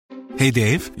Hey,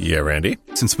 Dave. Yeah, Randy.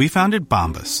 Since we founded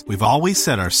Bombas, we've always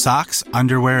said our socks,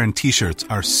 underwear, and T-shirts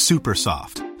are super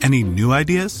soft. Any new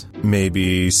ideas?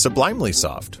 Maybe sublimely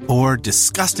soft. Or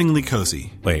disgustingly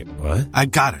cozy. Wait, what? I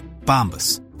got it.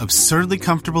 Bombas. Absurdly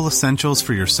comfortable essentials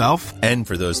for yourself and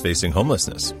for those facing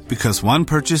homelessness. Because one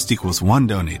purchased equals one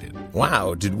donated.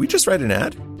 Wow, did we just write an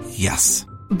ad? Yes.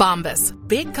 Bombas.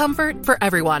 Big comfort for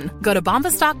everyone. Go to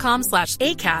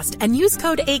bombas.com/ACAST and use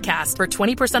code ACAST for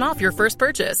 20% off your first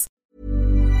purchase.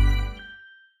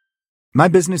 My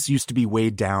business used to be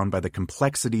weighed down by the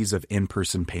complexities of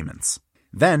in-person payments.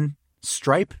 Then,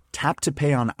 Stripe Tap to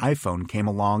Pay on iPhone came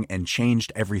along and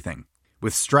changed everything.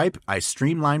 With Stripe, I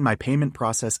streamlined my payment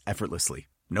process effortlessly.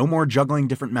 No more juggling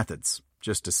different methods.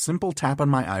 Just a simple tap on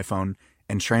my iPhone,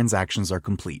 and transactions are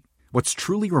complete. What's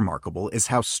truly remarkable is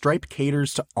how Stripe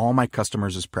caters to all my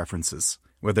customers' preferences.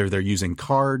 Whether they're using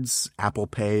cards, Apple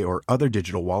Pay, or other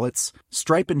digital wallets,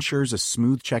 Stripe ensures a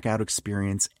smooth checkout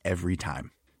experience every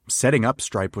time. Setting up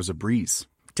Stripe was a breeze,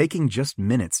 taking just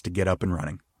minutes to get up and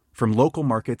running. From local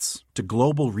markets to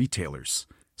global retailers,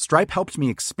 Stripe helped me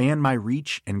expand my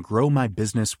reach and grow my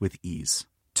business with ease.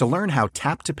 To learn how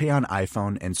Tap to Pay on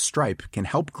iPhone and Stripe can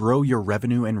help grow your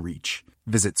revenue and reach,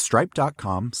 visit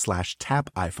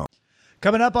stripe.com/tapiphone.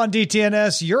 Coming up on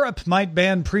DTNS, Europe might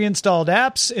ban pre-installed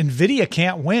apps, Nvidia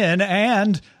can't win,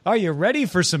 and are you ready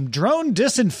for some drone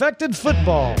disinfected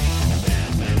football?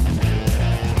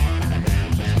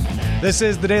 This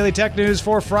is the Daily Tech News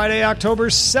for Friday,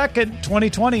 October 2nd,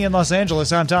 2020 in Los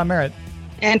Angeles. I'm Tom Merritt.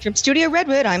 And from Studio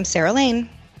Redwood, I'm Sarah Lane.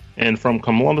 And from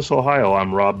Columbus, Ohio,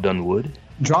 I'm Rob Dunwood.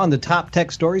 Drawing the top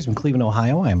tech stories from Cleveland,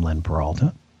 Ohio, I'm Len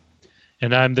Peralta.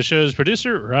 And I'm the show's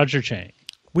producer, Roger Chang.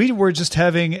 We were just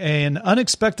having an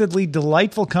unexpectedly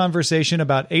delightful conversation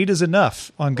about 8 is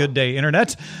enough on Good Day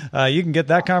Internet. You can get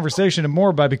that conversation and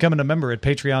more by becoming a member at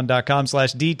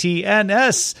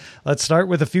patreon.com/DTNS. Let's start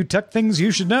with a few tech things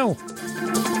you should know.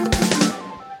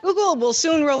 Google will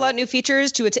soon roll out new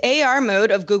features to its AR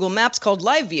mode of Google Maps called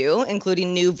Live View,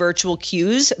 including new visual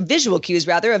cues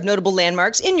of notable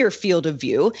landmarks in your field of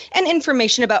view, and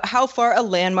information about how far a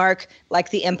landmark like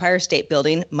the Empire State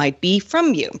Building might be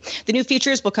from you. The new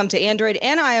features will come to Android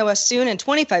and iOS soon in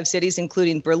 25 cities,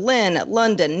 including Berlin,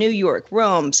 London, New York,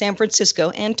 Rome, San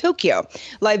Francisco, and Tokyo.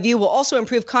 Live View will also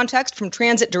improve context from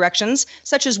transit directions,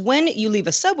 such as when you leave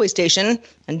a subway station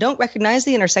and don't recognize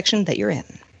the intersection that you're in.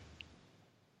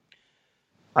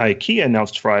 IKEA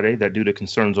announced Friday that due to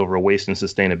concerns over waste and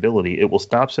sustainability, it will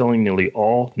stop selling nearly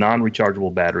all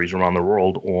non-rechargeable batteries around the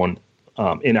world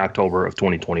in October of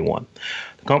 2021.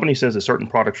 The company says that certain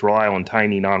products rely on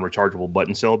tiny non-rechargeable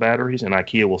button cell batteries, and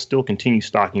IKEA will still continue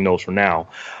stocking those for now.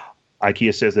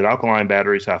 IKEA says that alkaline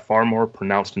batteries have far more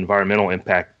pronounced environmental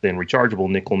impact than rechargeable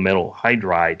nickel metal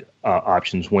hydride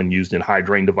options when used in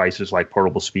high-drain devices like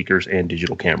portable speakers and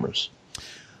digital cameras.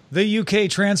 The UK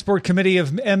Transport Committee of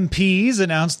MPs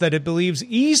announced that it believes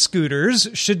e-scooters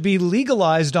should be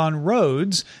legalized on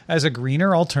roads as a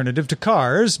greener alternative to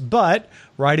cars, but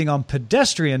riding on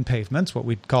pedestrian pavements, what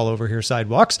we'd call over here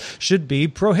sidewalks, should be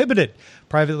prohibited.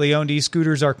 Privately owned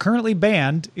e-scooters are currently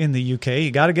banned in the UK.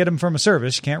 You got to get them from a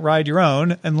service. You can't ride your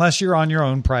own unless you're on your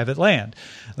own private land.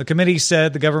 The committee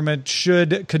said the government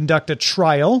should conduct a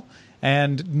trial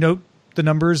and note the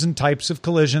numbers and types of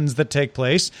collisions that take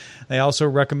place. They also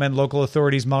recommend local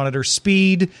authorities monitor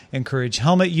speed, encourage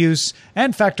helmet use,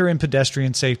 and factor in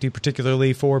pedestrian safety,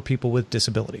 particularly for people with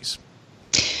disabilities.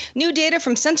 New data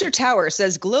from Sensor Tower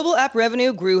says global app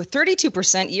revenue grew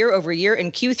 32% year over year in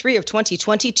Q3 of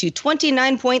 2020 to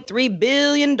 $29.3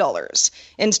 billion.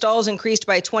 Installs increased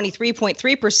by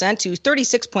 23.3% to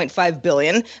 36.5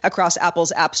 billion across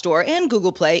Apple's App Store and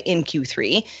Google Play in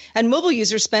Q3. And mobile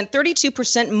users spent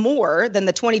 32% more than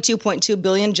the 22.2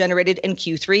 billion generated in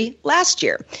Q3 last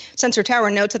year. Sensor Tower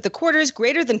notes that the quarter's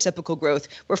greater than typical growth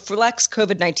reflects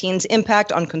COVID-19's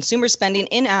impact on consumer spending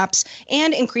in apps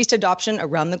and increased adoption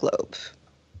around the globe.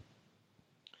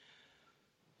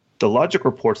 The Logic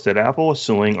reports that Apple is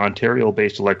suing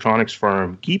Ontario-based electronics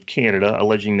firm Geep Canada,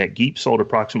 alleging that Geep sold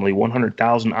approximately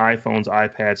 100,000 iPhones,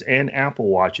 iPads, and Apple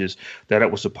Watches that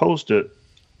it was supposed to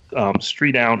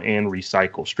strip down and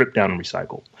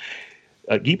recycle.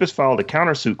 Geep has filed a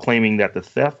countersuit claiming that the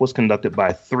theft was conducted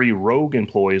by 3 rogue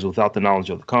employees without the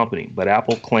knowledge of the company, but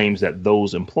Apple claims that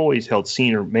those employees held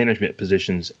senior management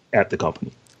positions at the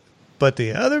company. But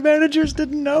the other managers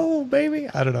didn't know, baby.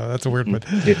 I don't know. That's a weird one.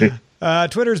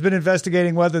 Twitter's been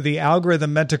investigating whether the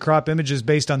algorithm meant to crop images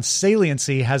based on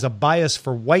saliency has a bias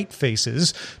for white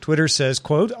faces. Twitter says,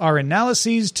 quote, "Our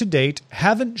analyses to date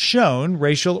haven't shown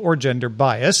racial or gender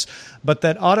bias, but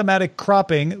that automatic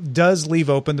cropping does leave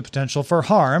open the potential for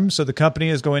harm, so the company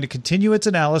is going to continue its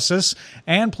analysis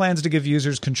and plans to give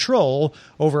users control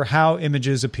over how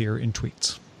images appear in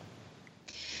tweets."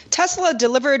 Tesla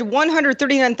delivered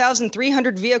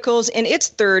 139,300 vehicles in its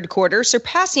third quarter,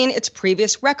 surpassing its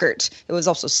previous record. It was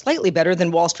also slightly better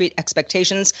than Wall Street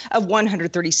expectations of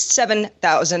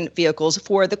 137,000 vehicles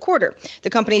for the quarter. The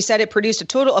company said it produced a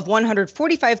total of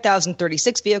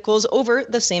 145,036 vehicles over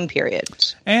the same period.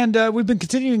 And we've been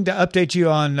continuing to update you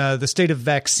on the state of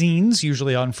vaccines,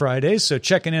 usually on Fridays, so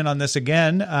checking in on this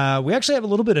again. We actually have a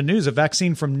little bit of news. A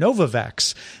vaccine from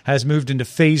Novavax has moved into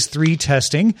Phase 3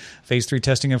 testing. Phase 3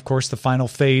 testing, of course, the final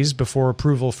phase before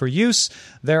approval for use.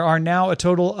 There are now a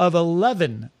total of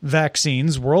 11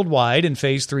 vaccines worldwide in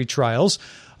Phase 3 trials.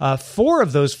 4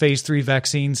 of those Phase 3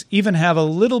 vaccines even have a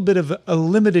little bit of a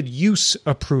limited use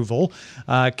approval.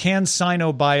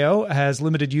 CanSino Bio has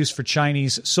limited use for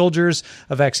Chinese soldiers.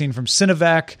 A vaccine from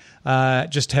Sinovac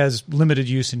just has limited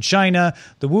use in China.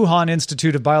 The Wuhan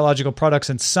Institute of Biological Products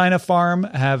and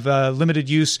Sinopharm have limited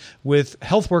use with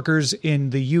health workers in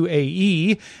the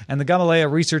UAE, and the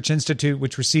Gamaleya Research Institute,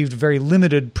 which received very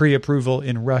limited pre-approval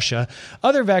in Russia.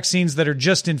 Other vaccines that are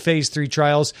just in Phase 3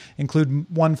 trials include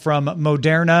one from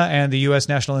Moderna and the U.S.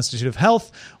 National Institute of Health,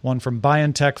 one from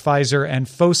BioNTech, Pfizer, and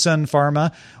Fosun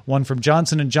Pharma, one from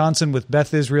Johnson & Johnson with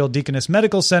Beth Israel Deaconess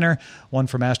Medical Center, one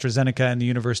from AstraZeneca and the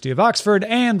University of Oxford,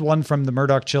 and one from the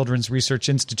Murdoch Children's Research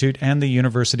Institute and the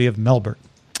University of Melbourne.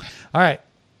 All right,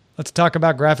 let's talk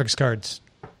about graphics cards.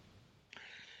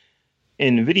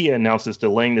 NVIDIA announced it's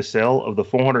delaying the sale of the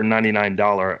 $499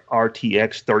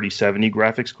 RTX 3070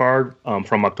 graphics card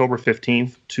from October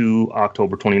 15th to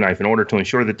October 29th in order to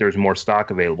ensure that there's more stock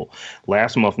available.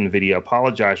 Last month, NVIDIA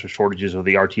apologized for shortages of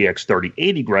the RTX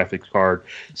 3080 graphics card,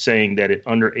 saying that it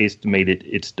underestimated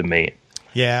its demand.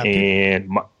 Yeah.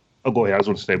 And go ahead. I was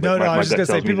going to say, but I was just going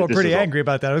to say people are pretty angry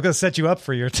about that. I was going to set you up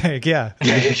for your take. Yeah.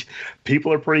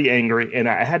 People are pretty angry. And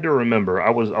I had to remember,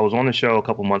 I was on the show a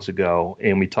couple months ago,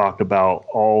 and we talked about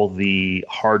all the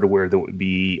hardware that would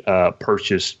be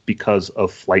purchased because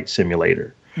of Flight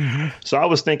Simulator. Mm-hmm. So I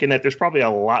was thinking that there's probably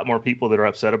a lot more people that are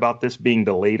upset about this being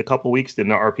delayed a couple weeks than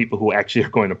there are people who actually are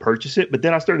going to purchase it. But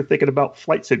then I started thinking about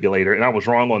Flight Simulator, and I was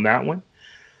wrong on that one.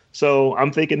 So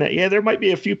I'm thinking that, yeah, there might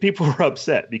be a few people who are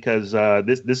upset because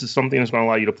this is something that's going to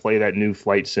allow you to play that new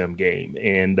flight sim game.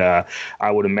 And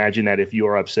I would imagine that if you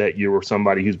are upset, you are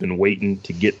somebody who's been waiting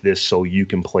to get this so you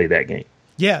can play that game.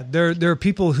 Yeah, there are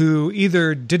people who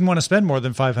either didn't want to spend more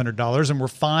than $500 and were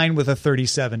fine with a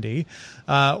 3070,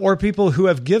 or people who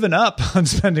have given up on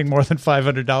spending more than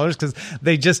 $500 because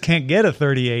they just can't get a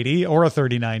 3080 or a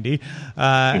 3090,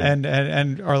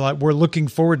 and are like, we're looking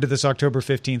forward to this October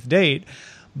 15th date.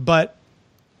 But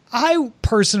I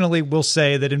personally will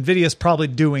say that NVIDIA is probably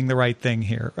doing the right thing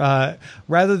here.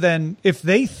 Rather than, if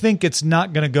they think it's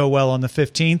not going to go well on the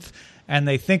 15th and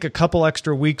they think a couple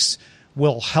extra weeks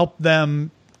will help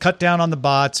them cut down on the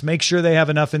bots, make sure they have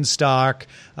enough in stock,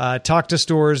 talk to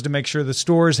stores to make sure the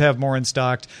stores have more in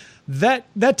stock,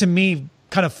 that to me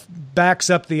kind of backs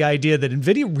up the idea that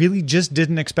NVIDIA really just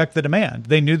didn't expect the demand.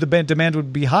 They knew the demand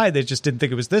would be high. They just didn't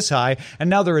think it was this high. And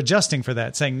now they're adjusting for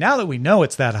that, saying, now that we know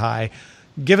it's that high,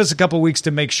 give us a couple weeks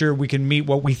to make sure we can meet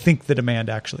what we think the demand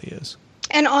actually is.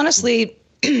 And honestly,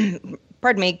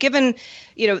 pardon me, given,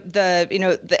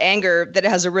 the anger that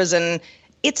has arisen,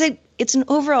 it's an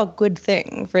overall good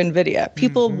thing for NVIDIA.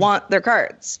 People want their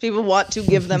cards. People want to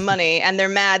give them money, and they're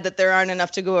mad that there aren't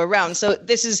enough to go around. So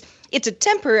it's a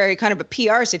temporary kind of a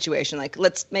PR situation. Like,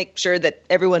 let's make sure that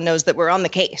everyone knows that we're on the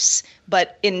case.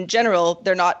 But in general,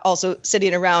 they're not also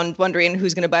sitting around wondering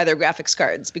who's going to buy their graphics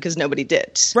cards because nobody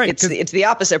did. Right. It's the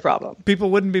opposite problem. People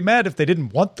wouldn't be mad if they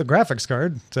didn't want the graphics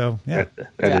card. So, yeah.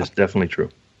 That is definitely true.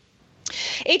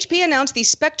 HP announced the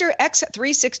Spectre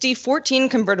X360 14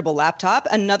 convertible laptop,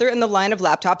 another in the line of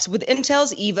laptops with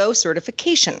Intel's Evo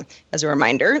certification. As a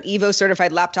reminder, Evo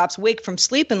certified laptops wake from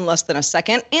sleep in less than a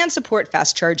second and support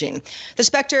fast charging. The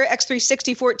Spectre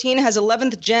X360 14 has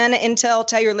 11th gen Intel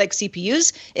Tiger Lake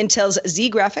CPUs, Intel's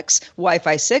Z graphics,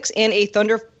 Wi-Fi 6, and a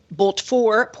Bolt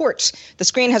 4 port. The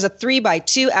screen has a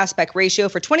 3:2 aspect ratio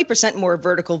for 20% more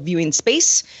vertical viewing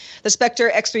space. The Spectre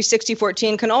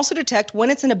X360 can also detect when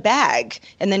it's in a bag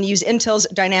and then use Intel's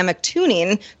dynamic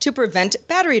tuning to prevent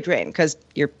battery drain, because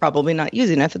you're probably not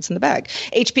using it if it's in the bag.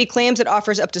 HP claims it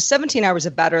offers up to 17 hours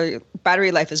of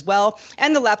battery life as well,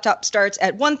 and the laptop starts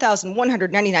at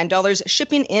 $1,199,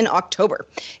 shipping in October.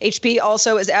 HP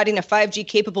also is adding a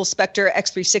 5G-capable Spectre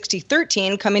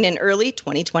X360 coming in early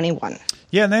 2021.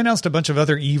 Yeah, and they announced a bunch of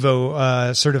other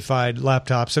Evo certified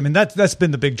laptops. I mean, that's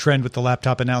been the big trend with the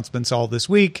laptop announcements all this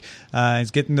week.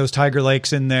 Is getting those Tiger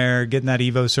Lakes in there, getting that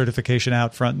Evo certification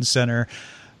out front and center.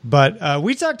 But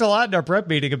we talked a lot in our prep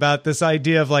meeting about this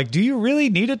idea of like, do you really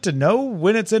need it to know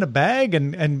when it's in a bag?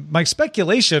 And my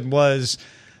speculation was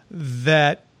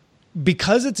that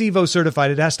because it's Evo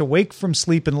certified, it has to wake from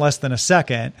sleep in less than a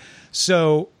second.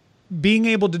 So being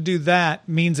able to do that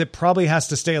means it probably has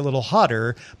to stay a little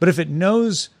hotter. But if it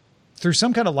knows through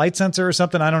some kind of light sensor or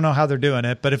something, I don't know how they're doing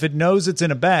it, but if it knows it's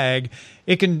in a bag,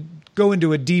 it can go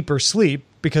into a deeper sleep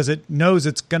because it knows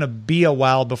it's going to be a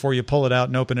while before you pull it out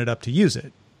and open it up to use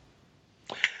it.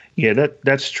 Yeah,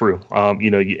 that's true.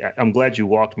 I'm glad you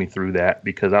walked me through that,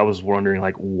 because I was wondering,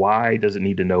 like, why does it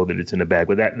need to know that it's in a bag?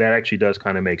 But that actually does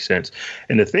kind of make sense.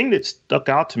 And the thing that stuck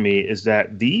out to me is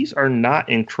that these are not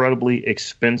incredibly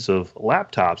expensive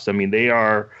laptops. I mean, they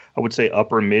are, I would say,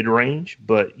 upper mid-range,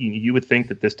 but you would think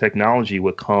that this technology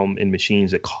would come in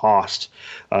machines that cost,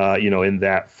 in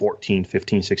that $1,400,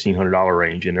 $1,500, $1,600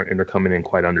 range, and they're coming in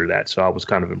quite under that. So I was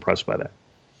kind of impressed by that.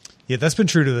 Yeah, that's been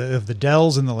true to the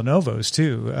Dells and the Lenovo's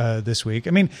too this week.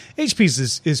 I mean,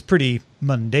 HP's is pretty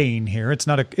mundane here. It's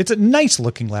a nice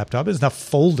looking laptop. It's not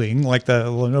folding like the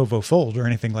Lenovo Fold or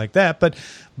anything like that,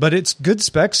 but it's good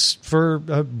specs for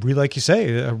like you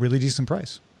say, a really decent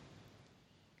price.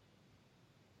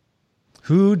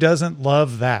 Who doesn't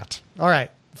love that? All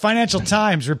right. Financial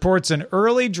Times reports an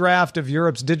early draft of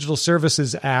Europe's Digital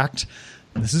Services Act.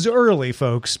 This is early,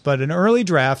 folks, but an early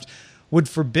draft would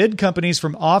forbid companies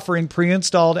from offering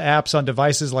pre-installed apps on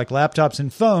devices like laptops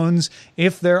and phones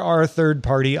if there are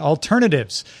third-party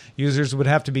alternatives. Users would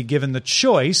have to be given the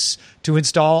choice to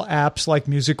install apps like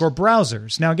music or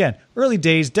browsers. Now, again, early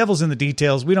days, devil's in the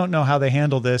details. We don't know how they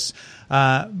handle this,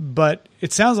 but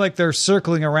it sounds like they're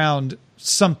circling around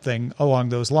something along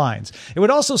those lines. It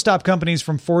would also stop companies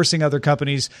from forcing other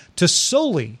companies to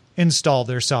solely install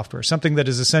their software, something that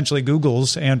is essentially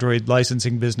Google's Android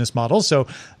licensing business model. So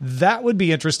that would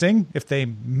be interesting if they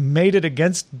made it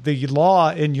against the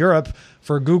law in Europe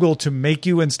for Google to make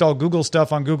you install Google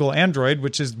stuff on Google Android,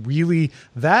 which is really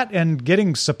that, and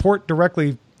getting support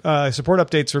directly, support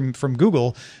updates from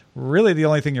Google, really the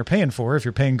only thing you're paying for if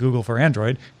you're paying Google for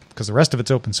Android, because the rest of it's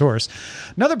open source.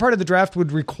 Another part of the draft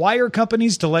would require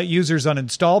companies to let users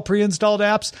uninstall pre-installed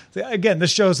apps. Again, this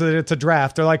shows that it's a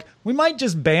draft. They're like, we might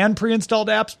just ban pre-installed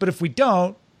apps, but if we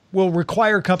don't, we'll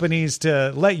require companies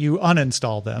to let you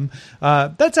uninstall them.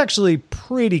 That's actually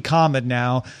pretty common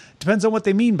now. Depends on what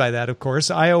they mean by that, of course.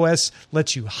 iOS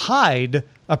lets you hide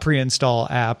a pre-install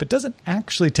app. It doesn't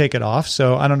actually take it off,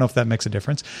 so I don't know if that makes a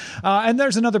difference. And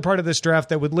there's another part of this draft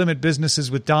that would limit businesses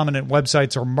with dominant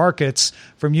websites or markets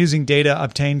from using data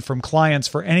obtained from clients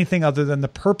for anything other than the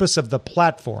purpose of the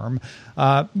platform.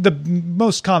 The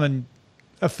most common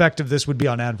effect of this would be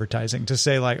on advertising, to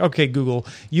say like, okay, Google,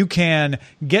 you can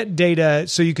get data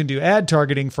so you can do ad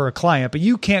targeting for a client, but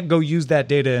you can't go use that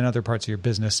data in other parts of your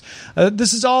business.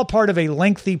 This is all part of a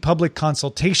lengthy public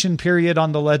consultation period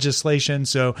on the legislation.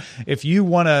 So if you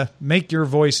want to make your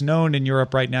voice known in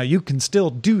Europe right now, you can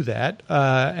still do that.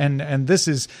 And this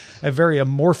is a very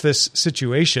amorphous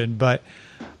situation, but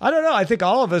I don't know. I think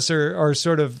all of us are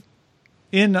sort of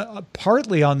in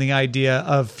partly on the idea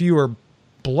of fewer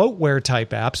bloatware type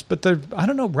apps, but I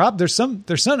don't know, Rob, there's some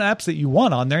apps that you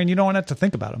want on there and you don't want to have to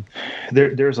think about them.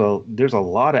 There's a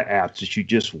lot of apps that you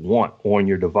just want on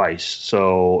your device.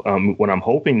 So what I'm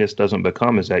hoping this doesn't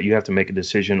become is that you have to make a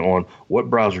decision on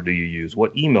what browser do you use,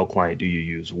 what email client do you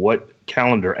use, what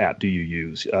calendar app do you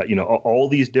use, all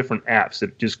these different apps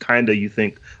that just kind of you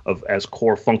think of as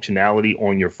core functionality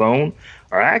on your phone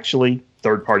are actually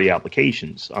third-party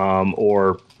applications,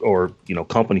 or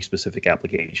company-specific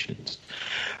applications.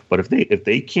 But if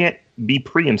they can't be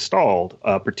pre-installed,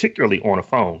 particularly on a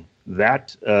phone,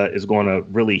 that is going to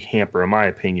really hamper, in my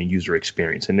opinion, user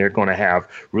experience. And they're going to have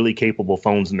really capable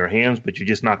phones in their hands, but you're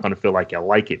just not going to feel like you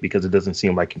like it because it doesn't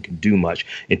seem like it can do much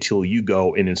until you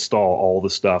go and install all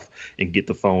the stuff and get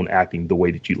the phone acting the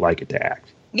way that you'd like it to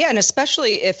act. Yeah, and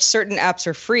especially if certain apps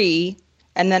are free,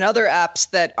 and then other apps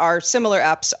that are similar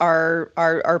apps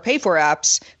are pay-for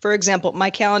apps. For example, my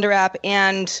calendar app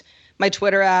and my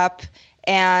Twitter app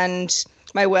and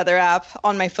my weather app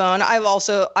on my phone.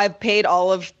 I've paid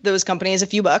all of those companies a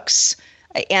few bucks,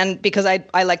 and because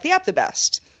I like the app the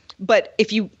best. But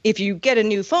if you get a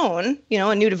new phone,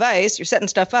 a new device, you're setting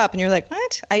stuff up and you're like,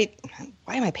 what?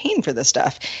 Why am I paying for this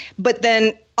stuff? But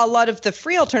then a lot of the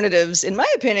free alternatives, in my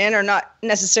opinion, are not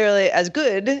necessarily as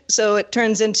good. So it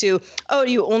turns into,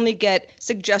 you only get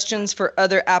suggestions for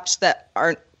other apps that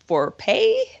aren't for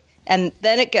pay. And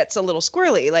then it gets a little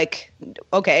squirrely. Like,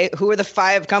 okay, who are the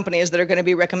 5 companies that are going to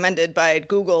be recommended by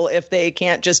Google if they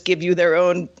can't just give you their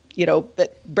own,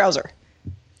 browser?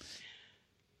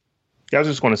 I was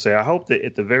just going to say, I hope that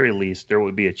at the very least there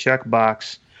would be a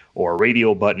checkbox or a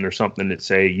radio button or something that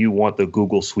say you want the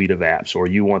Google suite of apps or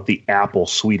you want the Apple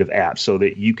suite of apps, so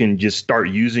that you can just start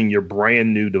using your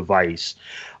brand new device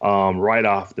right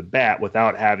off the bat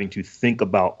without having to think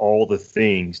about all the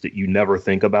things that you never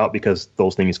think about, because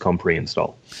those things come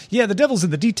pre-installed. Yeah, the devil's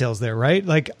in the details there, right?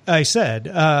 Like I said,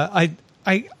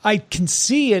 I can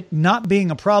see it not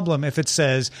being a problem if it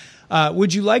says,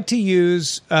 would you like to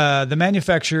use the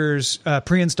manufacturer's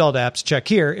pre-installed apps? Check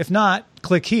here. If not,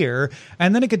 click here.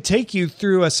 And then it could take you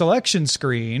through a selection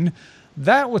screen.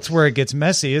 That's where it gets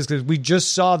messy, is because we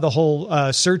just saw the whole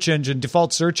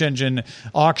default search engine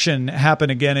auction happen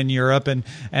again in Europe. And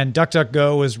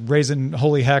DuckDuckGo was raising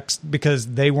holy hecks because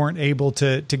they weren't able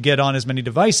to get on as many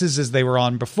devices as they were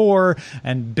on before.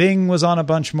 And Bing was on a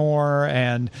bunch more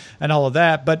and all of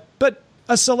that. But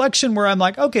a selection where I'm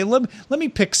like, okay, let me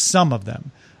pick some of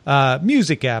them.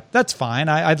 Music app, that's fine.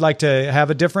 I'd like to have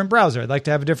a different browser. I'd like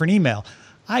to have a different email.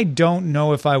 I don't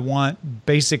know if I want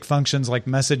basic functions like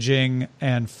messaging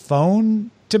and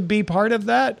phone to be part of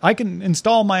that. I can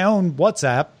install my own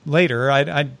WhatsApp later.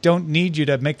 I don't need you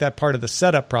to make that part of the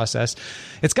setup process.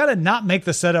 It's got to not make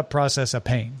the setup process a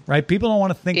pain, right? People don't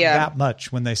want to think that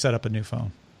much when they set up a new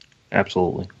phone.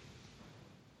 Absolutely.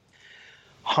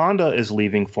 Honda is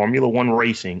leaving Formula One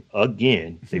racing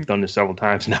again. They've done this several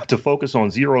times now to focus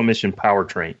on zero-emission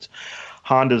powertrains.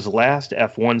 Honda's last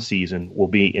F1 season will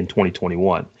be in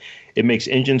 2021. It makes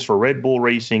engines for Red Bull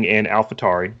Racing and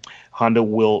AlphaTauri. Honda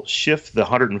will shift the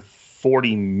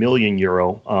 €140 million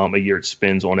a year it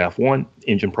spends on F1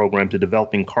 engine program to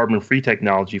developing carbon-free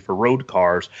technology for road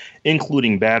cars,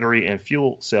 including battery and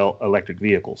fuel cell electric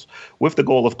vehicles, with the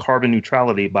goal of carbon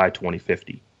neutrality by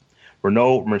 2050.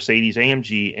 Renault, Mercedes,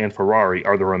 AMG, and Ferrari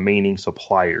are the remaining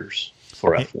suppliers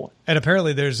for F1. And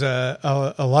apparently there's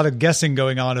a lot of guessing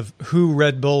going on of who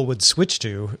Red Bull would switch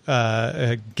to,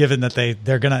 given that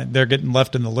they're getting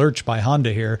left in the lurch by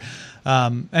Honda here.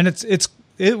 And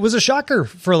it was a shocker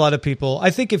for a lot of people. I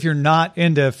think if you're not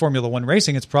into Formula One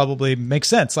racing, it's probably makes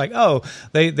sense. Like,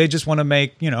 they just want to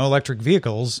make, electric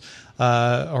vehicles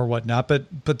or whatnot.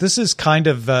 But this is kind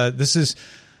of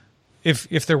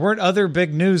If there weren't other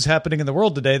big news happening in the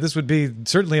world today, this would be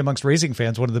certainly amongst racing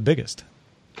fans one of the biggest.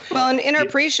 Well, in our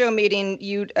pre-show meeting,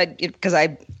 because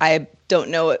I don't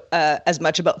know as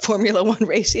much about Formula One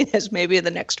racing as maybe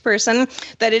the next person,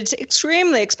 that it's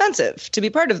extremely expensive to be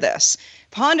part of this.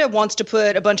 If Honda wants to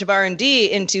put a bunch of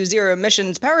R&D into zero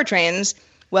emissions powertrains,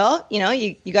 well,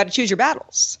 you got to choose your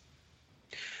battles.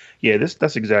 Yeah,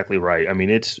 that's exactly right. I mean,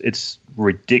 it's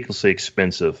ridiculously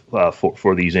expensive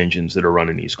for these engines that are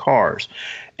running these cars.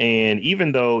 And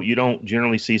even though you don't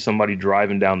generally see somebody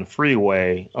driving down the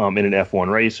freeway in an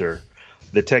F1 racer,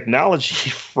 the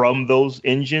technology from those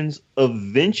engines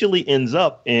eventually ends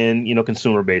up in,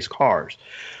 consumer-based cars.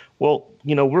 Well,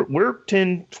 we're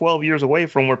 10, 12 years away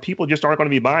from where people just aren't going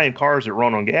to be buying cars that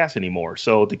run on gas anymore.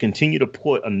 So to continue to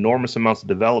put enormous amounts of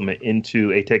development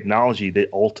into a technology that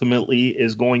ultimately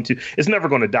it's never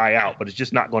going to die out, but it's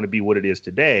just not going to be what it is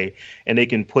today. And they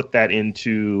can put that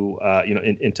into,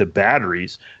 into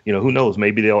batteries. Who knows?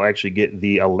 Maybe they'll actually get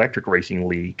the Electric Racing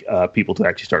League people to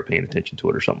actually start paying attention to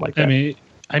it or something like that.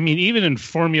 I mean, even in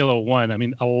Formula One,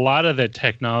 a lot of the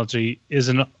technology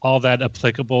isn't all that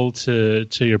applicable to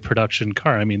your production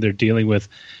car. I mean, they're dealing with,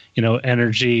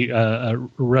 energy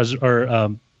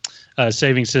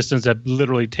saving systems that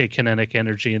literally take kinetic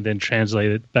energy and then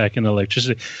translate it back into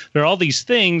electricity. There are all these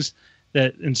things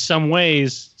that in some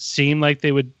ways seem like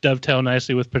they would dovetail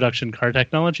nicely with production car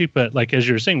technology. But like, as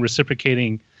you were saying,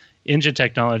 reciprocating engine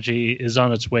technology is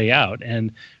on its way out.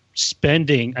 And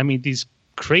spending, these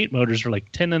crate motors are like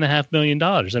 $10.5 million.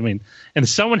 And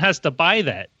someone has to buy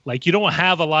that. Like, you don't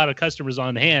have a lot of customers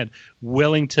on hand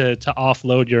willing to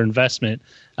offload your investment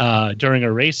during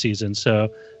a race season.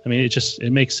 So,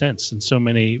 it makes sense in so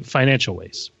many financial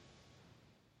ways.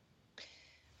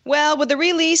 Well, with the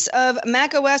release of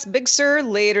macOS Big Sur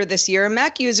later this year,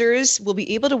 Mac users will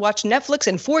be able to watch Netflix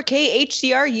in 4K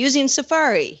HDR using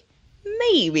Safari.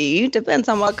 Maybe. Depends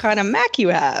on what kind of Mac you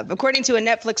have. According to a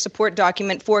Netflix support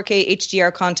document, 4K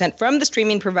HDR content from the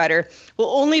streaming provider will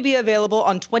only be available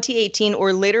on 2018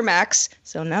 or later Macs,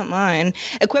 so not mine,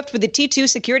 equipped with the T2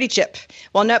 security chip.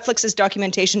 While Netflix's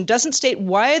documentation doesn't state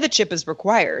why the chip is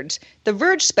required, The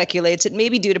Verge speculates it may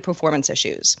be due to performance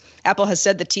issues. Apple has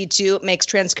said the T2 makes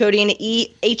transcoding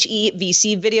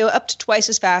HEVC video up to twice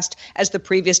as fast as the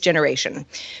previous generation.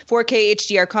 4K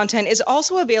HDR content is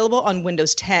also available on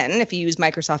Windows 10 if you use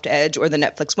Microsoft Edge or the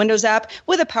Netflix Windows app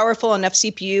with a powerful enough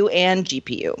CPU and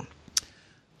GPU.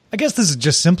 I guess this is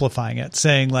just simplifying it,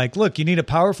 saying like, look, you need a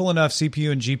powerful enough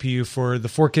CPU and GPU for the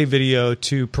 4K video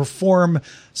to perform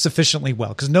sufficiently well,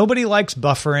 because nobody likes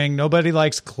buffering, nobody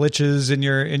likes glitches in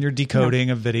your decoding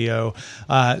of video.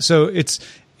 So it's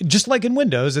just like in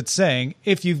Windows, it's saying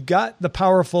if you've got the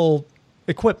powerful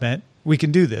equipment, we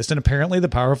can do this. And apparently the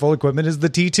powerful equipment is the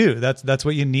T2. That's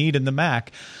what you need in the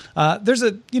Mac. There's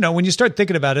when you start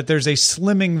thinking about it, there's a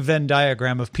slimming Venn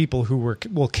diagram of people who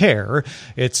will care.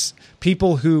 It's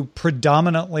people who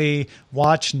predominantly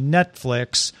watch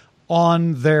Netflix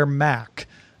on their Mac.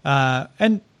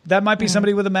 And that might be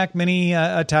somebody with a Mac Mini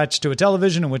attached to a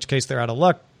television, in which case they're out of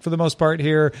luck for the most part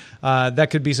here. That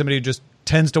could be somebody who just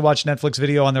tends to watch Netflix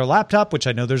video on their laptop, which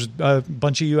I know there's a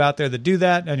bunch of you out there that do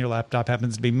that, and your laptop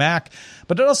happens to be Mac.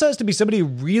 But it also has to be somebody who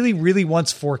really, really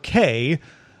wants 4K,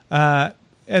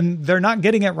 and they're not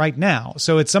getting it right now.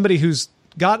 So it's somebody who's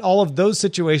got all of those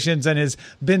situations and has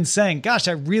been saying, gosh,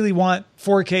 I really want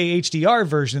 4K HDR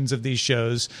versions of these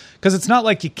shows, because it's not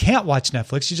like you can't watch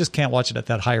Netflix, you just can't watch it at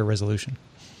that higher resolution.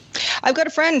 I've got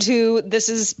a friend who this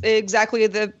is exactly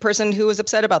the person who was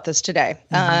upset about this today.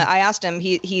 I asked him,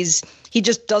 he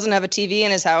just doesn't have a TV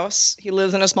in his house. He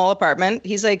lives in a small apartment.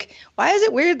 He's like, why is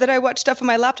it weird that I watch stuff on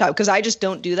my laptop? Because I just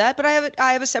don't do that. But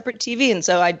I have a separate TV. And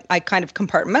so I kind of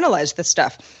compartmentalize this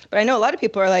stuff. But I know a lot of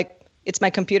people are like, it's my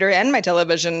computer and my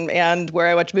television and where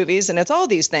I watch movies, and it's all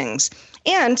these things.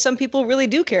 And some people really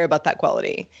do care about that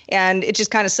quality. And it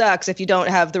just kind of sucks if you don't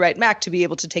have the right Mac to be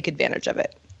able to take advantage of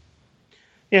it.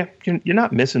 Yeah, you're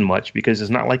not missing much, because it's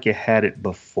not like you had it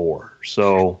before.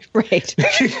 So right,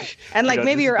 and like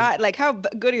maybe your eye, like how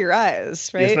good are your eyes,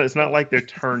 right? It's not like they're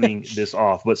turning this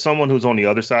off. But someone who's on the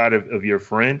other side of your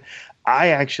friend, I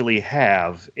actually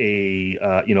have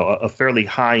a fairly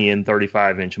high end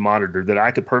 35-inch monitor that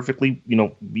I could perfectly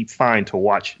be fine to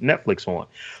watch Netflix on.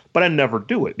 But I never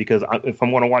do it, because if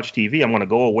I'm going to watch TV, I'm going to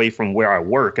go away from where I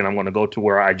work, and I'm going to go to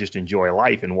where I just enjoy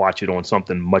life and watch it on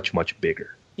something much, much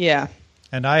bigger. Yeah.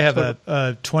 And I have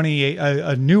a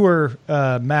newer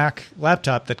Mac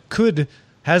laptop that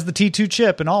has the T2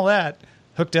 chip and all that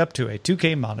hooked up to a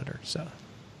 2K monitor. So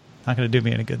not going to do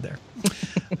me any good there.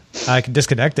 I can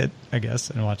disconnect it, I guess,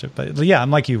 and watch it. But yeah,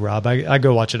 I'm like you, Rob. I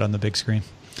go watch it on the big screen.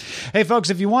 Hey, folks,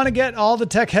 if you want to get all the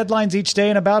tech headlines each day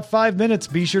in about 5 minutes,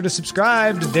 be sure to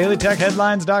subscribe to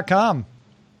dailytechheadlines.com.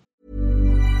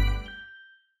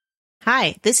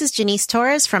 Hi, this is Janice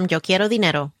Torres from Yo Quiero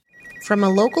Dinero. From a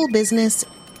local business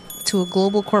to a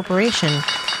global corporation,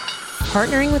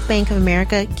 partnering with Bank of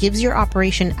America gives your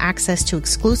operation access to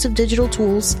exclusive digital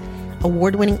tools,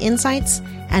 award-winning insights,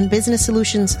 and business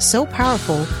solutions so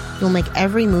powerful you'll make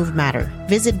every move matter.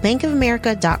 Visit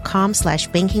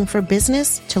bankofamerica.com/banking for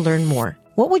business to learn more.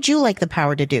 What would you like the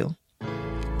power to do?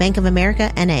 Bank of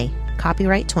America, N.A.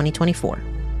 Copyright 2024.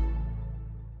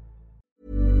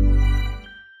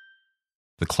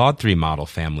 The Claude 3 model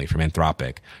family from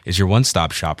Anthropic is your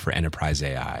one-stop shop for enterprise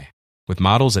AI. With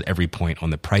models at every point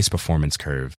on the price-performance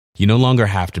curve, you no longer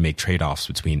have to make trade-offs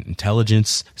between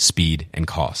intelligence, speed, and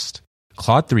cost.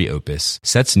 Claude 3 Opus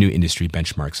sets new industry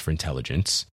benchmarks for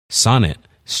intelligence, Sonnet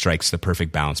strikes the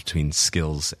perfect balance between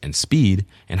skills and speed,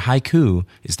 and Haiku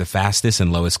is the fastest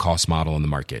and lowest cost model in the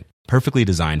market, perfectly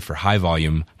designed for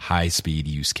high-volume, high-speed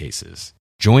use cases.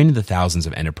 Join the thousands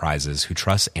of enterprises who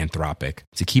trust Anthropic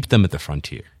to keep them at the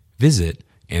frontier. Visit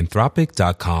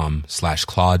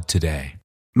anthropic.com/Claude today.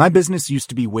 My business used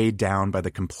to be weighed down by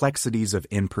the complexities of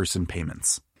in-person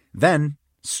payments. Then,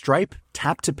 Stripe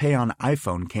Tap to Pay on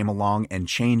iPhone came along and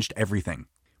changed everything.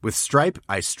 With Stripe,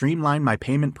 I streamlined my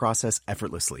payment process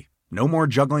effortlessly. No more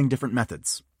juggling different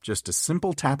methods. Just a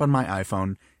simple tap on my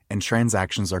iPhone and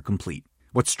transactions are complete.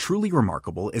 What's truly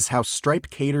remarkable is how Stripe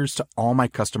caters to all my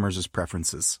customers'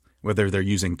 preferences. Whether they're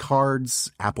using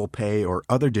cards, Apple Pay, or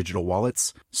other digital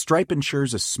wallets, Stripe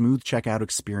ensures a smooth checkout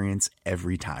experience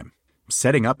every time.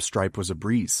 Setting up Stripe was a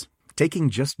breeze, taking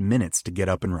just minutes to get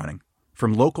up and running.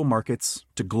 From local markets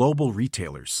to global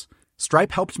retailers,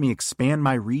 Stripe helped me expand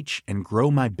my reach and grow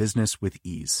my business with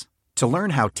ease. To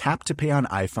learn how Tap to Pay on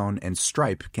iPhone and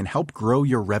Stripe can help grow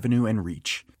your revenue and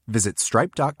reach, visit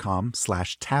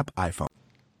stripe.com/tapiphone.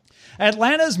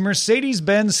 Atlanta's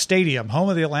Mercedes-Benz Stadium, home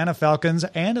of the Atlanta Falcons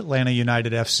and Atlanta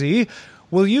United FC,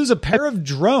 will use a pair of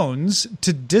drones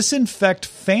to disinfect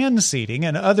fan seating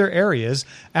and other areas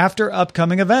after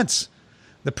upcoming events.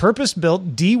 The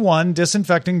purpose-built D1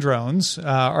 disinfecting drones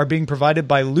are being provided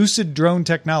by Lucid Drone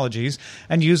Technologies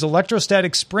and use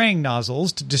electrostatic spraying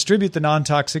nozzles to distribute the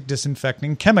non-toxic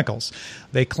disinfecting chemicals.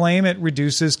 They claim it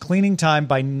reduces cleaning time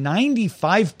by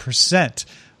 95%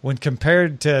 when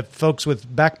compared to folks with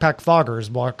backpack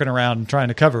foggers walking around and trying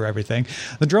to cover everything.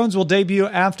 The drones will debut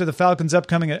after the Falcons'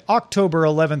 upcoming October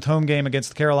 11th home game against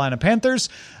the Carolina Panthers.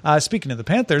 Speaking of the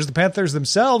Panthers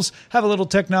themselves have a little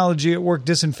technology at work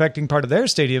disinfecting part of their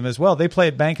stadium as well. They play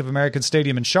at Bank of America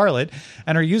Stadium in Charlotte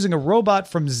and are using a robot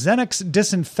from Xenix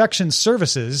Disinfection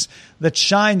Services that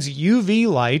shines UV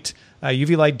light.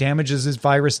 UV light damages this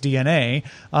virus DNA.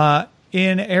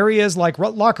 In areas like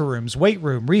locker rooms, weight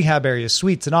room, rehab areas,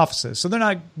 suites, and offices. So they're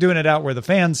not doing it out where the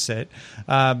fans sit,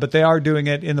 but they are doing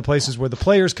it in the places where the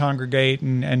players congregate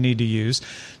and need to use.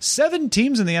 7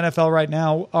 teams in the NFL right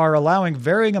now are allowing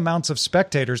varying amounts of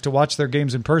spectators to watch their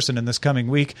games in person in this coming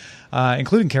week,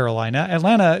 including Carolina.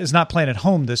 Atlanta is not playing at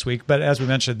home this week, but as we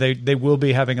mentioned, they will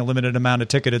be having a limited amount of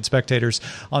ticketed spectators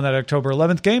on that October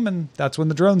 11th game, and that's when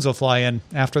the drones will fly in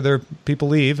after their people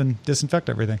leave and disinfect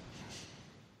everything.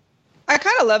 I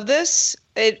kind of love this.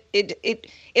 It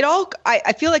all.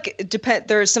 I feel like it depends.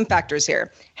 There are some factors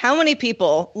here. How many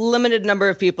people? Limited number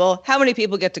of people. How many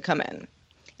people get to come in?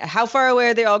 How far away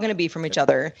are they all going to be from each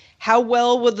other? How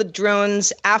well will the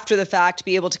drones, after the fact,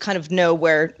 be able to kind of know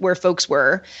where folks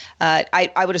were?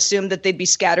 I would assume that they'd be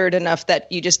scattered enough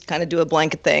that you just kind of do a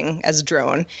blanket thing as a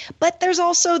drone. But there's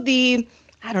also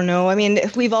I don't know. I mean,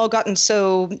 we've all gotten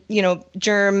so,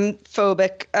 germ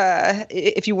phobic,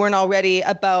 if you weren't already,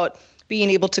 about being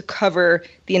able to cover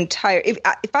the entire. If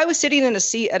I was sitting in a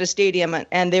seat at a stadium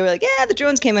and they were like, yeah, the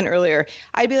drones came in earlier,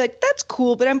 I'd be like, that's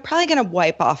cool, but I'm probably going to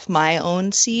wipe off my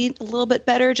own seat a little bit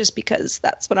better just because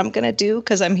that's what I'm going to do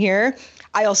because I'm here.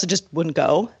 I also just wouldn't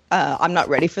go. I'm not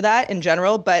ready for that in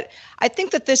general, but I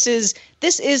think that this is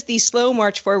the slow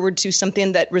march forward to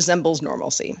something that resembles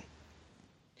normalcy.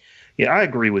 Yeah, I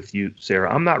agree with you,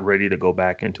 Sarah. I'm not ready to go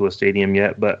back into a stadium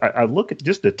yet, but I look at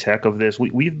just the tech of this.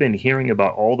 We've been hearing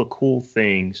about all the cool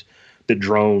things that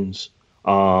drones,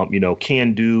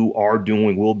 can do, are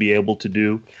doing, will be able to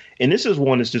do. And this is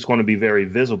one that's just going to be very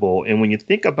visible. And when you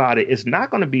think about it, it's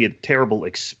not going to be a terrible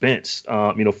expense,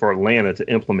 for Atlanta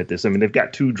to implement this. I mean, they've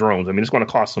got 2 drones. I mean, it's going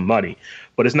to cost some money,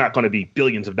 but it's not going to be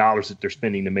billions of dollars that they're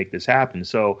spending to make this happen.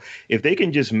 So if they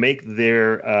can just make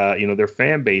their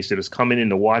fan base that is coming in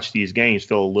to watch these games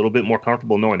feel a little bit more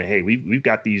comfortable knowing that, hey, we've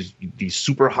got these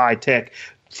super high tech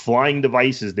flying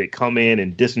devices that come in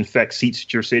and disinfect seats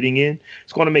that you're sitting in,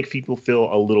 it's going to make people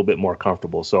feel a little bit more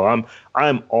comfortable. So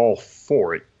I'm all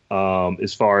for it.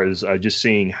 As far as just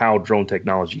seeing how drone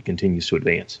technology continues to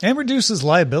advance. And reduces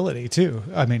liability, too.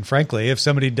 I mean, frankly, if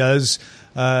somebody does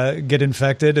get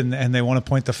infected and they want to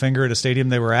point the finger at a stadium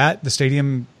they were at, the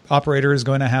stadium operator is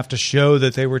going to have to show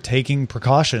that they were taking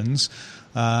precautions,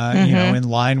 in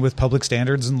line with public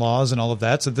standards and laws and all of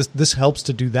that. So this helps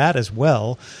to do that as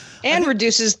well. And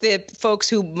reduces the folks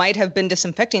who might have been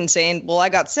disinfecting saying, well, I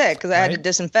got sick because I had to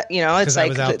disinfect. It's like I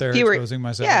was out there exposing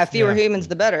myself. Yeah, fewer humans,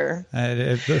 the better.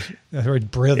 I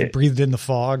breathed in the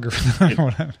fog or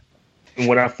whatever.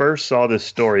 When I first saw this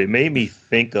story, it made me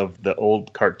think of the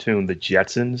old cartoon, The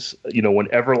Jetsons.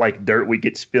 Whenever like dirt would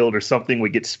get spilled or something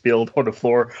would get spilled on the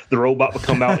floor, the robot would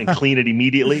come out and clean it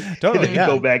immediately. Totally, and then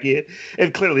go back in.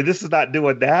 And clearly this is not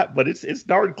doing that, but it's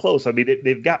darn close. I mean,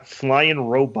 they've got flying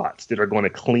robots that are going to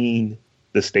clean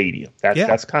the stadium.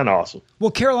 That's kind of awesome.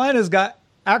 Well, Carolina's got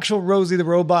actual Rosie the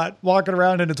robot walking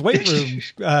around in its weight room,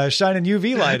 shining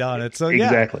UV light on it. So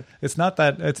exactly, it's not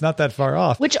that far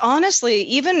off. Which honestly,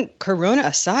 even Corona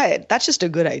aside, that's just a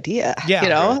good idea.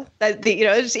 Yeah,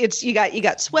 it's you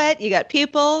got sweat, you got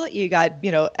people, you got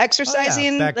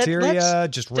exercising, bacteria,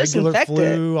 just regular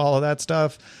flu, all of that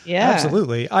stuff. Yeah,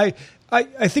 absolutely. I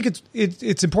think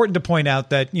it's important to point out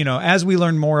that as we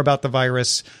learn more about the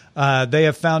virus, they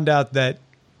have found out that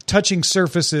touching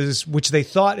surfaces, which they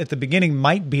thought at the beginning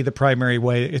might be the primary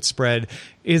way it spread,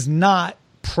 is not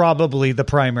probably the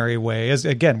primary way. As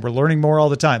again, we're learning more all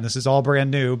the time. This is all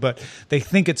brand new, but they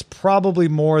think it's probably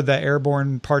more the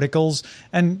airborne particles.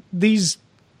 And these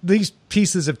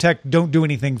pieces of tech don't do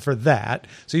anything for that.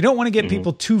 So you don't want to get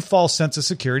people too false sense of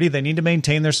security. They need to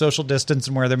maintain their social distance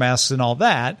and wear their masks and all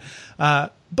that.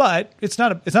 but it's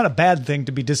not a bad thing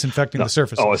to be disinfecting the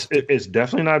surfaces. Oh, it's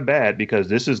definitely not bad because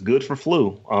this is good for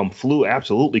flu. Flu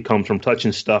absolutely comes from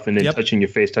touching stuff and then touching your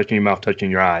face, touching your mouth, touching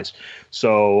your eyes.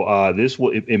 So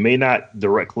it may not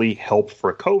directly help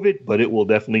for COVID, but it will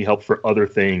definitely help for other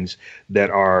things that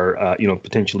are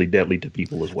potentially deadly to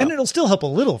people as well. And it'll still help a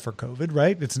little for COVID,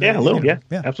 right? A little, yeah,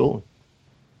 absolutely.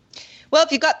 Well,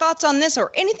 if you've got thoughts on this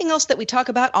or anything else that we talk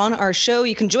about on our show,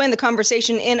 you can join the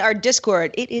conversation in our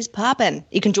Discord. It is poppin'.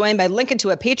 You can join by linking to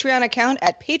a Patreon account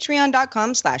at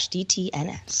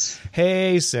patreon.com/DTNS.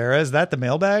 Hey, Sarah, is that the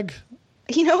mailbag?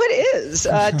 You know it is.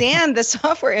 Dan, the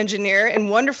software engineer in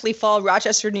wonderfully fall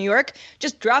Rochester, New York,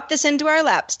 just dropped this into our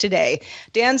laps today.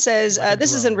 Dan says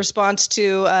this is in response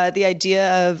to the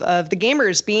idea of the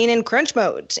gamers being in crunch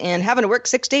mode and having to work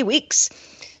 6-day weeks.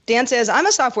 Dan says, I'm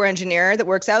a software engineer that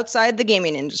works outside the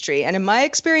gaming industry, and in my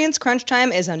experience, crunch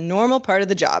time is a normal part of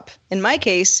the job. In my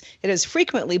case, it is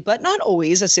frequently, but not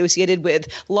always, associated with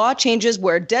law changes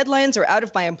where deadlines are out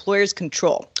of my employer's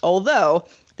control, although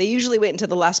they usually wait until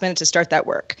the last minute to start that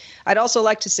work. I'd also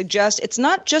like to suggest it's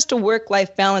not just a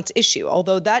work-life balance issue,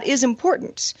 although that is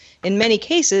important. In many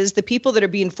cases, the people that are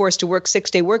being forced to work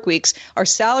 6-day work weeks are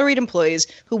salaried employees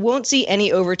who won't see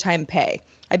any overtime pay.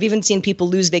 I've even seen people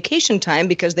lose vacation time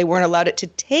because they weren't allowed to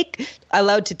take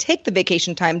the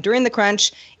vacation time during the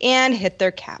crunch and hit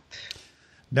their cap.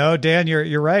 No, Dan,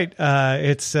 you're right.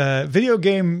 It's video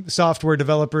game software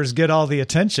developers get all the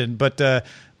attention, but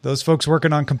those folks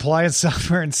working on compliance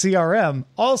software and CRM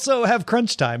also have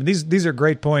crunch time. And these are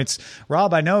great points.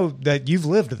 Rob, I know that you've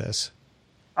lived this.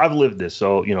 I've lived this.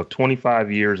 So,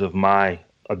 25 years of my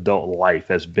adult life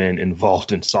has been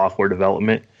involved in software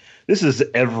development. This is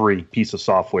every piece of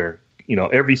software.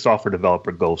 Every software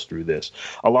developer goes through this.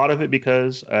 A lot of it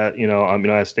because,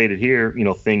 as stated here,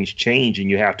 things change and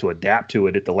you have to adapt to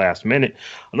it at the last minute.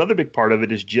 Another big part of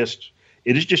it is just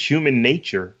human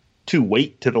nature to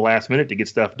wait to the last minute to get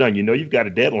stuff done. You've got a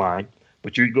deadline,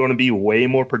 but you're going to be way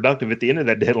more productive at the end of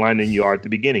that deadline than you are at the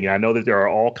beginning. And I know that there are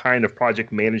all kinds of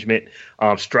project management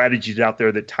strategies out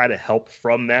there that try to help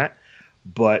from that.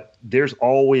 But there's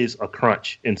always a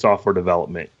crunch in software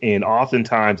development. And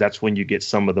oftentimes that's when you get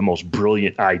some of the most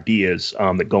brilliant ideas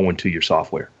that go into your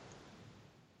software.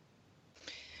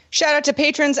 Shout out to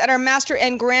patrons at our Master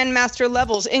and Grandmaster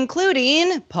levels,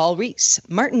 including Paul Reese,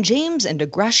 Martin James, and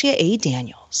DeGracia A.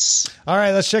 Daniels. All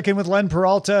right, let's check in with Len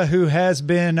Peralta, who has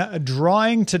been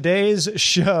drawing today's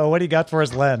show. What do you got for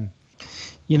us, Len?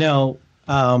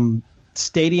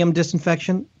 Stadium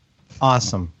disinfection,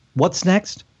 awesome. What's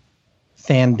next?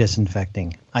 Fan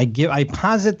disinfecting. I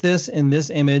posit this in this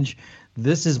image.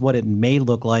 This is what it may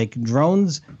look like.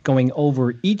 Drones going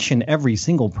over each and every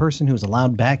single person who's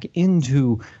allowed back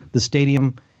into the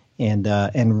stadium and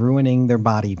ruining their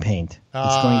body paint.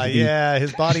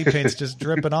 His body paint's just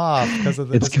dripping off because of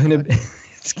the. It's going to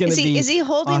be. Is he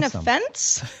holding awesome. a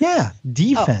fence? Yeah,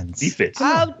 defense. Defense.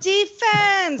 Oh,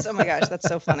 defense! Oh my gosh, that's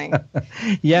so funny.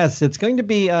 Yes, it's going to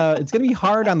be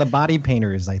hard on the body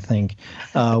painters, I think,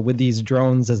 with these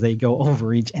drones as they go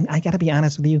over each. And I got to be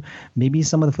honest with you, maybe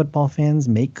some of the football fans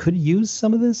could use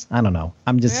some of this. I don't know.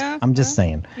 I'm just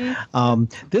saying.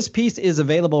 This piece is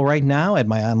available right now at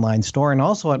my online store and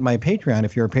also at my Patreon.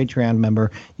 If you're a Patreon member,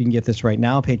 you can get this right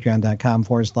now.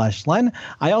 Patreon.com/Len.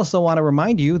 I also want to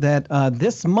remind you that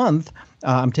this month,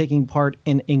 I'm taking part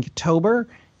in Inktober,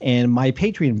 and my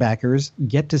Patreon backers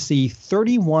get to see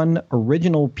 31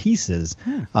 original pieces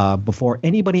before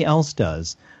anybody else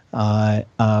does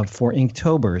for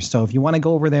Inktober. So if you want to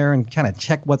go over there and kind of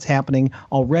check what's happening,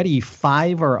 already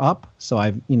 5 are up. So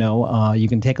you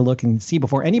can take a look and see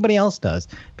before anybody else does.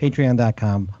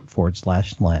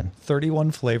 Patreon.com/Len.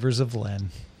 31 flavors of Len.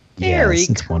 Very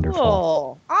it's cool.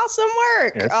 Wonderful. Awesome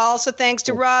work. Yes. Also, thanks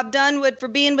to Rob Dunwood for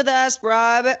being with us.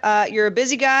 Rob, you're a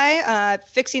busy guy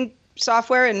fixing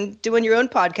software and doing your own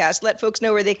podcast. Let folks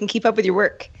know where they can keep up with your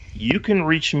work. You can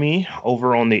reach me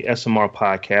over on the SMR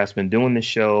podcast. Been doing this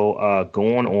show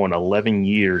going on 11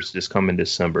 years this coming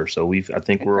December. So I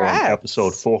think we're on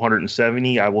episode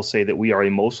 470. I will say that we are a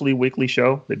mostly weekly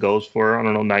show that goes for,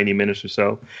 90 minutes or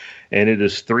so. And it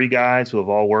is 3 guys who have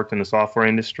all worked in the software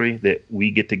industry that we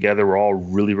get together. We're all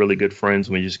really, really good friends.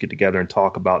 We just get together and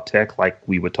talk about tech like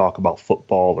we would talk about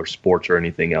football or sports or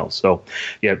anything else. So,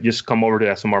 yeah, just come over to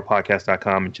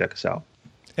smrpodcast.com and check us out.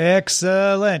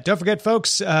 Excellent. Don't forget,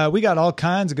 folks, we got all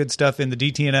kinds of good stuff in the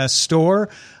DTNS store.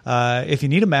 If you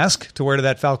need a mask to wear to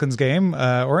that Falcons game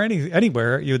or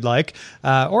anywhere you'd like,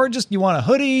 or just you want a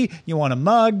hoodie, you want a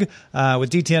mug with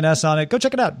DTNS on it, go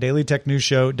check it out,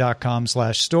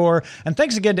 dailytechnewsshow.com/store. And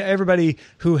thanks again to everybody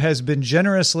who has been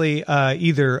generously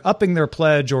either upping their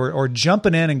pledge or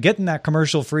jumping in and getting that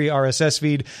commercial-free RSS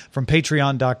feed from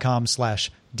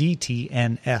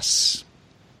patreon.com/DTNS.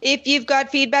 If you've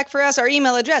got feedback for us, our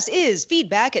email address is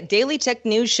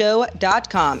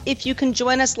feedback@dailytechnewsshow.com. If you can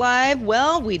join us live,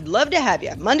 well, we'd love to have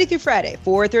you. Monday through Friday,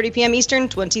 4:30 p.m. Eastern,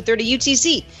 2030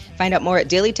 UTC. Find out more at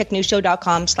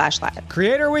dailytechnewsshow.com/live.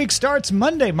 Creator Week starts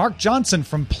Monday. Mark Johnson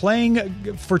from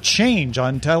Playing for Change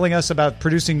on telling us about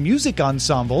producing music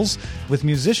ensembles with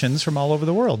musicians from all over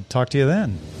the world. Talk to you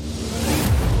then.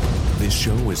 This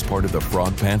show is part of the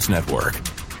Frog Pants Network.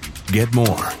 Get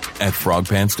more at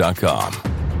frogpants.com.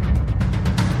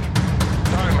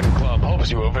 Diamond Club hopes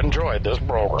you have enjoyed this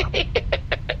program.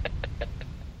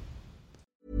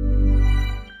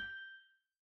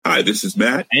 Hi, this is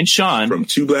Matt and Sean from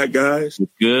Two Black Guys with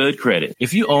Good Credit.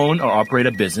 If you own or operate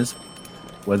a business,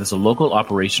 whether it's a local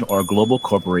operation or a global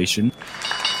corporation,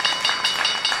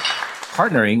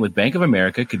 partnering with Bank of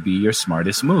America could be your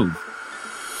smartest move.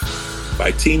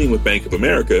 By teaming with Bank of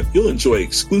America, you'll enjoy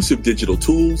exclusive digital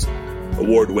tools,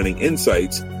 award-winning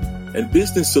insights, and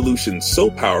business solutions so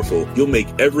powerful you'll make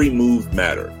every move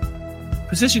matter.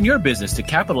 Position your business to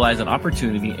capitalize on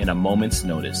opportunity in a moment's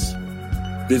notice.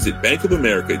 Visit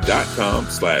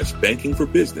bankofamerica.com/banking for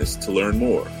business to learn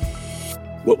more.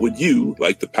 What would you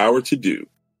like the power to do?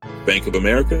 Bank of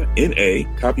America, N.A.,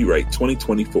 copyright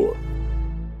 2024.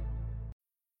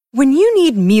 When you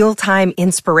need mealtime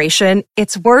inspiration,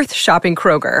 it's worth shopping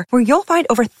Kroger, where you'll find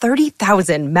over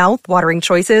 30,000 mouth-watering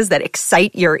choices that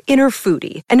excite your inner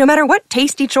foodie. And no matter what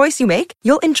tasty choice you make,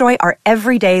 you'll enjoy our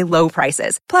everyday low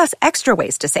prices, plus extra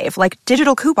ways to save, like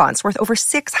digital coupons worth over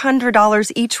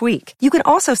 $600 each week. You can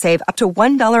also save up to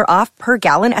 $1 off per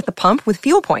gallon at the pump with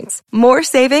fuel points. More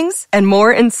savings and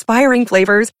more inspiring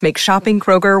flavors make shopping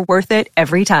Kroger worth it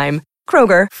every time.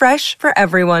 Kroger, fresh for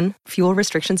everyone. Fuel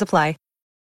restrictions apply.